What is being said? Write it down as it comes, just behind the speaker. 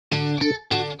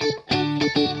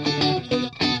Hi,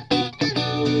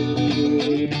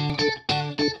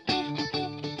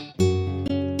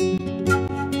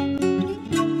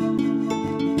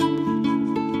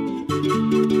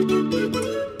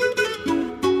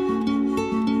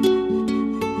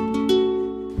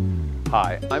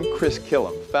 I'm Chris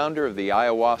Killam, founder of the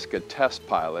Ayahuasca Test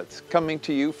Pilots, coming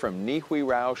to you from Nihue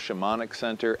Rao Shamanic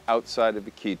Center outside of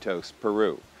Iquitos,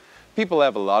 Peru. People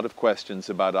have a lot of questions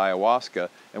about ayahuasca,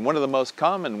 and one of the most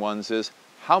common ones is,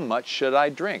 how much should I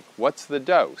drink? What's the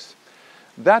dose?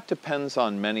 That depends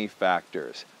on many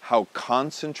factors. How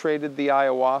concentrated the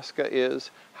ayahuasca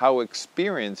is, how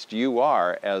experienced you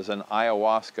are as an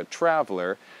ayahuasca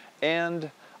traveler, and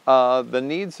the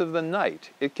needs of the night.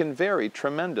 It can vary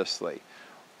tremendously.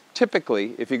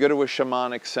 Typically, if you go to a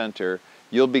shamanic center,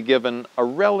 you'll be given a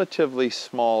relatively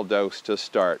small dose to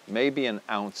start, maybe an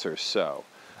ounce or so.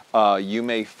 You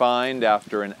may find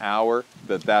after an hour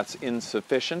that that's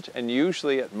insufficient, and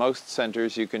usually at most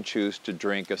centers you can choose to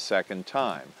drink a second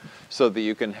time so that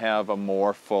you can have a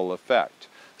more full effect.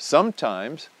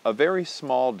 Sometimes a very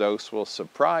small dose will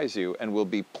surprise you and will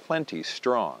be plenty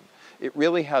strong. It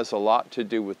really has a lot to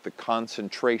do with the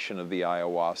concentration of the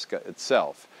ayahuasca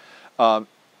itself.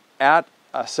 At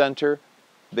a center,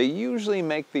 they usually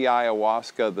make the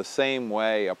ayahuasca the same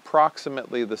way,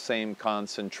 approximately the same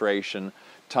concentration,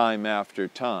 time after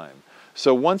time.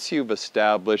 So once you've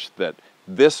established that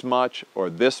this much or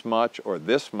this much or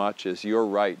this much is your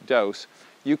right dose,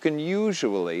 you can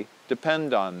usually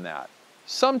depend on that.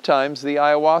 Sometimes the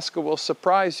ayahuasca will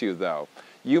surprise you though.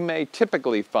 You may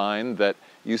typically find that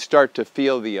you start to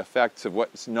feel the effects of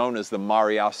what's known as the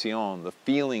mareación, the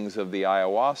feelings of the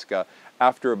ayahuasca,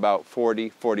 after about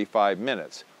 40-45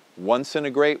 minutes. Once in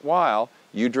a great while,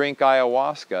 you drink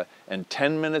ayahuasca, and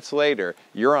 10 minutes later,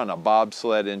 you're on a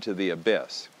bobsled into the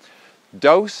abyss.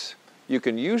 Dose, you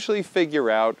can usually figure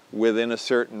out within a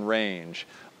certain range,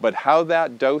 but how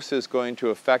that dose is going to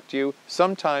affect you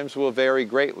sometimes will vary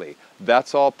greatly.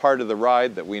 That's all part of the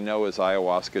ride that we know as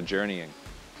ayahuasca journeying.